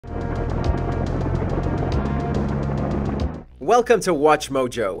Welcome to Watch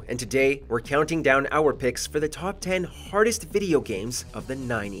Mojo, and today we're counting down our picks for the top 10 hardest video games of the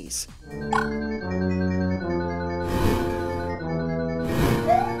 90s.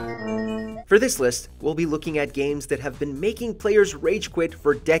 For this list, we'll be looking at games that have been making players rage quit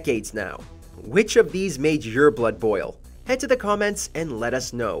for decades now. Which of these made your blood boil? Head to the comments and let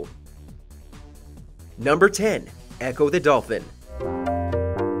us know. Number 10. Echo the Dolphin.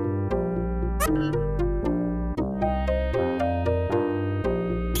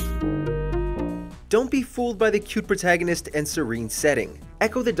 Don't be fooled by the cute protagonist and serene setting.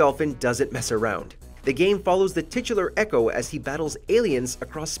 Echo the Dolphin doesn't mess around. The game follows the titular Echo as he battles aliens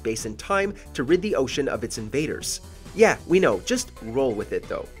across space and time to rid the ocean of its invaders. Yeah, we know, just roll with it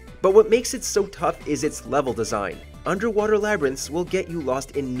though. But what makes it so tough is its level design. Underwater labyrinths will get you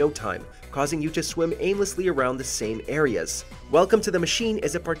lost in no time, causing you to swim aimlessly around the same areas. Welcome to the Machine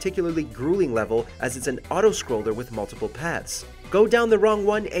is a particularly grueling level as it's an auto-scroller with multiple paths. Go down the wrong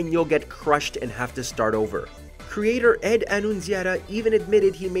one and you'll get crushed and have to start over. Creator Ed Annunziata even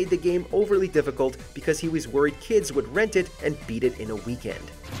admitted he made the game overly difficult because he was worried kids would rent it and beat it in a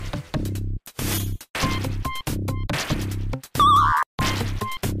weekend.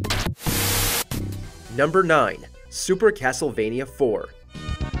 Number 9. Super Castlevania 4.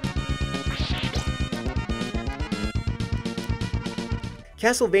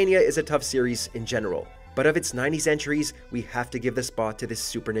 Castlevania is a tough series in general, but of its 90s entries, we have to give the spot to this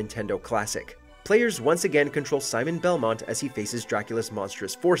Super Nintendo classic. Players once again control Simon Belmont as he faces Dracula's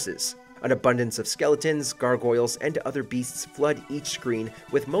monstrous forces. An abundance of skeletons, gargoyles, and other beasts flood each screen,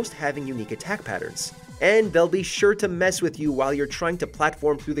 with most having unique attack patterns. And they'll be sure to mess with you while you're trying to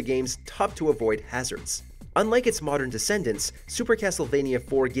platform through the game's tough-to-avoid hazards. Unlike its modern descendants, Super Castlevania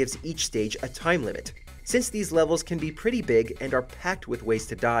 4 gives each stage a time limit. Since these levels can be pretty big and are packed with ways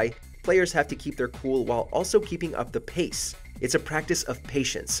to die, players have to keep their cool while also keeping up the pace. It's a practice of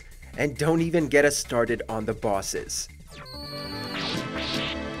patience, and don't even get us started on the bosses.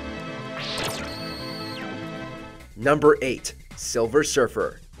 Number 8. Silver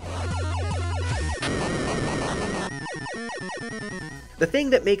Surfer. The thing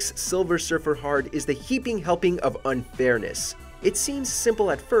that makes Silver Surfer hard is the heaping helping of unfairness. It seems simple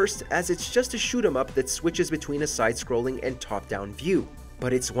at first, as it's just a shoot 'em up that switches between a side-scrolling and top-down view.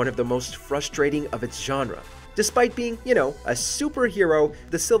 But it's one of the most frustrating of its genre. Despite being, a superhero,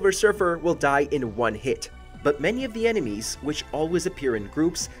 the Silver Surfer will die in one hit. But many of the enemies, which always appear in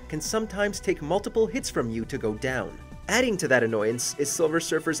groups, can sometimes take multiple hits from you to go down. Adding to that annoyance is Silver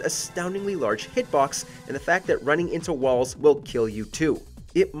Surfer's astoundingly large hitbox and the fact that running into walls will kill you too.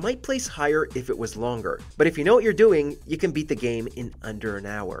 It might place higher if it was longer, but if you know what you're doing, you can beat the game in under an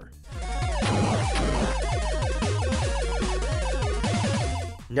hour.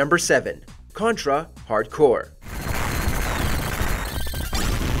 Number 7. Contra Hardcore.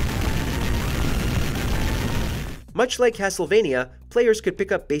 Much like Castlevania, players could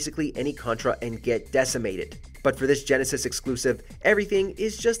pick up basically any Contra and get decimated. But for this Genesis exclusive, everything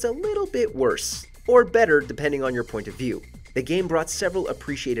is just a little bit worse. Or better, depending on your point of view. The game brought several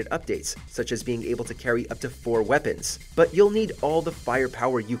appreciated updates, such as being able to carry up to 4 weapons, but you'll need all the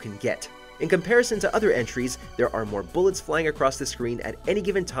firepower you can get. In comparison to other entries, there are more bullets flying across the screen at any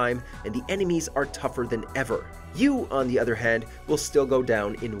given time, and the enemies are tougher than ever. You, on the other hand, will still go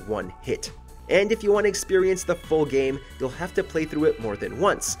down in one hit. And if you want to experience the full game, you'll have to play through it more than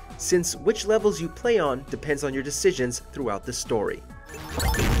once, since which levels you play on depends on your decisions throughout the story.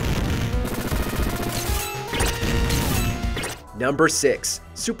 Number 6.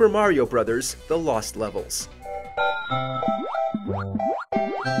 Super Mario Bros. The Lost Levels.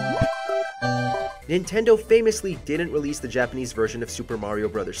 Nintendo famously didn't release the Japanese version of Super Mario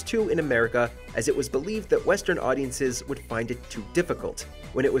Bros. 2 in America, as it was believed that Western audiences would find it too difficult.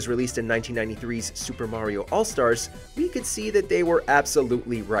 When it was released in 1993's Super Mario All-Stars, we could see that they were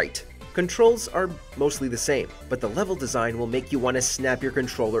absolutely right. Controls are mostly the same, but the level design will make you want to snap your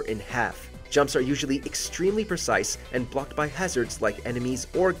controller in half. Jumps are usually extremely precise and blocked by hazards like enemies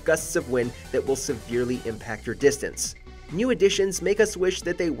or gusts of wind that will severely impact your distance. New additions make us wish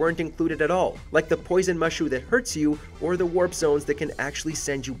that they weren't included at all, like the poison mushroom that hurts you or the warp zones that can actually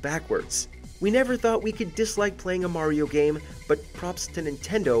send you backwards. We never thought we could dislike playing a Mario game, but props to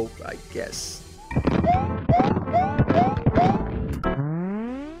Nintendo, I guess.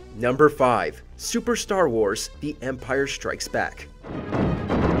 Number 5. Super Star Wars: The Empire Strikes Back.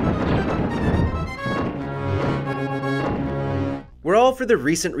 We're all for the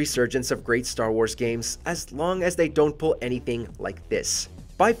recent resurgence of great Star Wars games, as long as they don't pull anything like this.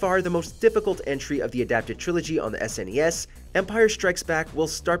 By far the most difficult entry of the adapted trilogy on the SNES, Empire Strikes Back will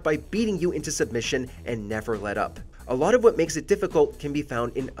start by beating you into submission and never let up. A lot of what makes it difficult can be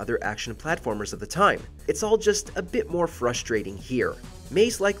found in other action platformers of the time. It's all just a bit more frustrating here.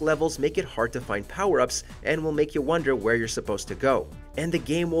 Maze-like levels make it hard to find power-ups and will make you wonder where you're supposed to go. And the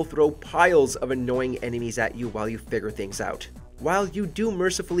game will throw piles of annoying enemies at you while you figure things out. While you do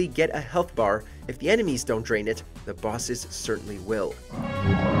mercifully get a health bar, if the enemies don't drain it, the bosses certainly will.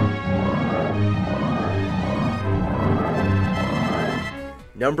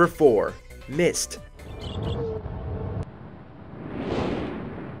 Number 4. Myst.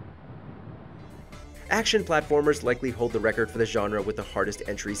 Action platformers likely hold the record for the genre with the hardest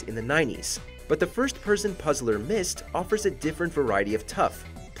entries in the 90s, but the first-person puzzler Myst offers a different variety of tough.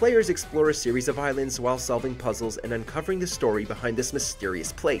 Players explore a series of islands while solving puzzles and uncovering the story behind this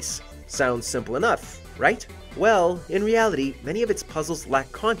mysterious place. Sounds simple enough, right? Well, in reality, many of its puzzles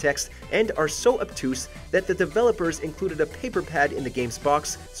lack context and are so obtuse that the developers included a paper pad in the game's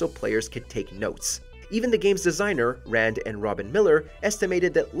box so players could take notes. Even the game's designer, Rand and Robin Miller,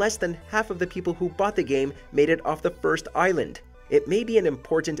 estimated that less than half of the people who bought the game made it off the first island. It may be an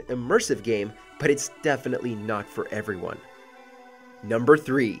important, immersive game, but it's definitely not for everyone. Number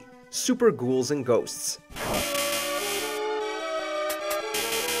 3. Super Ghouls and Ghosts.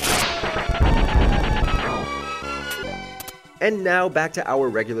 And now back to our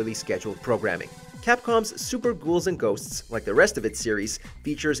regularly scheduled programming. Capcom's Super Ghouls and Ghosts, like the rest of its series,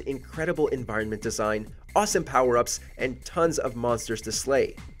 features incredible environment design, awesome power-ups, and tons of monsters to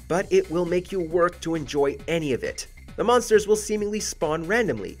slay. But it will make you work to enjoy any of it. The monsters will seemingly spawn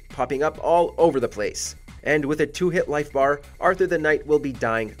randomly, popping up all over the place. And with a 2-hit life bar, Arthur the Knight will be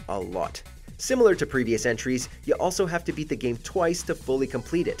dying a lot. Similar to previous entries, you also have to beat the game twice to fully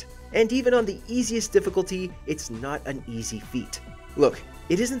complete it. And even on the easiest difficulty, it's not an easy feat. Look,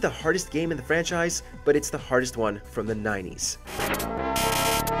 it isn't the hardest game in the franchise, but it's the hardest one from the 90s.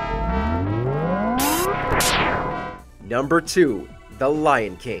 Number 2. The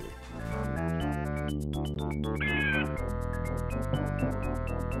Lion King.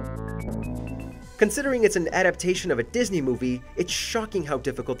 Considering it's an adaptation of a Disney movie, it's shocking how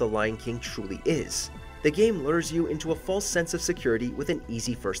difficult The Lion King truly is. The game lures you into a false sense of security with an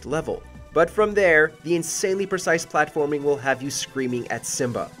easy first level. But from there, the insanely precise platforming will have you screaming at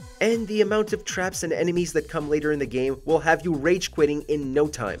Simba. And the amount of traps and enemies that come later in the game will have you rage quitting in no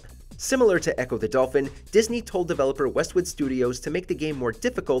time. Similar to Echo the Dolphin, Disney told developer Westwood Studios to make the game more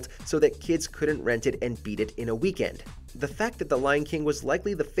difficult so that kids couldn't rent it and beat it in a weekend. The fact that The Lion King was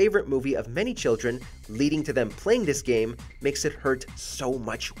likely the favorite movie of many children, leading to them playing this game, makes it hurt so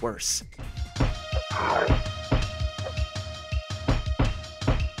much worse.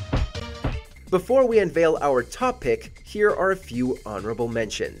 Before we unveil our top pick, here are a few honorable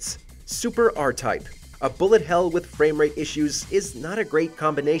mentions. Super R-Type. A bullet hell with frame rate issues is not a great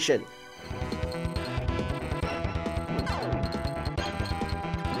combination.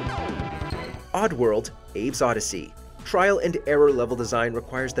 Oddworld, Abe's Odyssey. Trial and error level design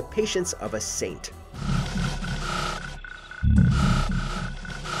requires the patience of a saint.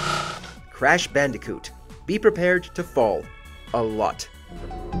 Crash Bandicoot. Be prepared to fall. A lot.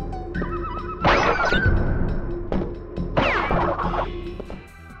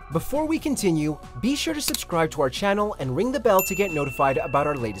 Before we continue, be sure to subscribe to our channel and ring the bell to get notified about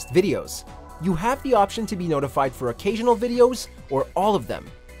our latest videos. You have the option to be notified for occasional videos or all of them.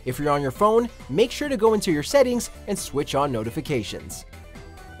 If you're on your phone, make sure to go into your settings and switch on notifications.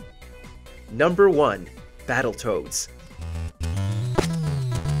 Number 1. Battletoads.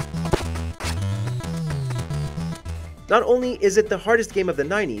 Not only is it the hardest game of the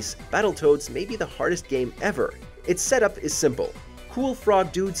 90s, Battletoads may be the hardest game ever. Its setup is simple. Cool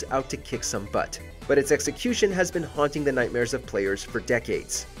frog dudes out to kick some butt. But its execution has been haunting the nightmares of players for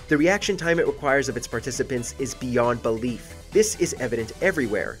decades. The reaction time it requires of its participants is beyond belief. This is evident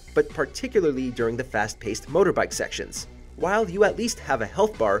everywhere, but particularly during the fast-paced motorbike sections. While you at least have a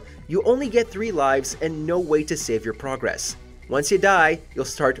health bar, you only get 3 lives and no way to save your progress. Once you die, you'll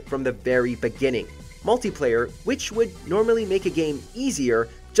start from the very beginning. Multiplayer, which would normally make a game easier,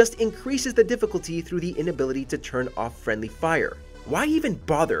 just increases the difficulty through the inability to turn off friendly fire. Why even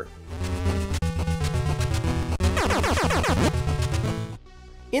bother?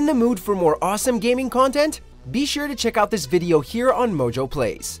 In the mood for more awesome gaming content? Be sure to check out this video here on Mojo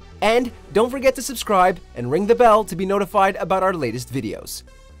Plays. And don't forget to subscribe and ring the bell to be notified about our latest videos.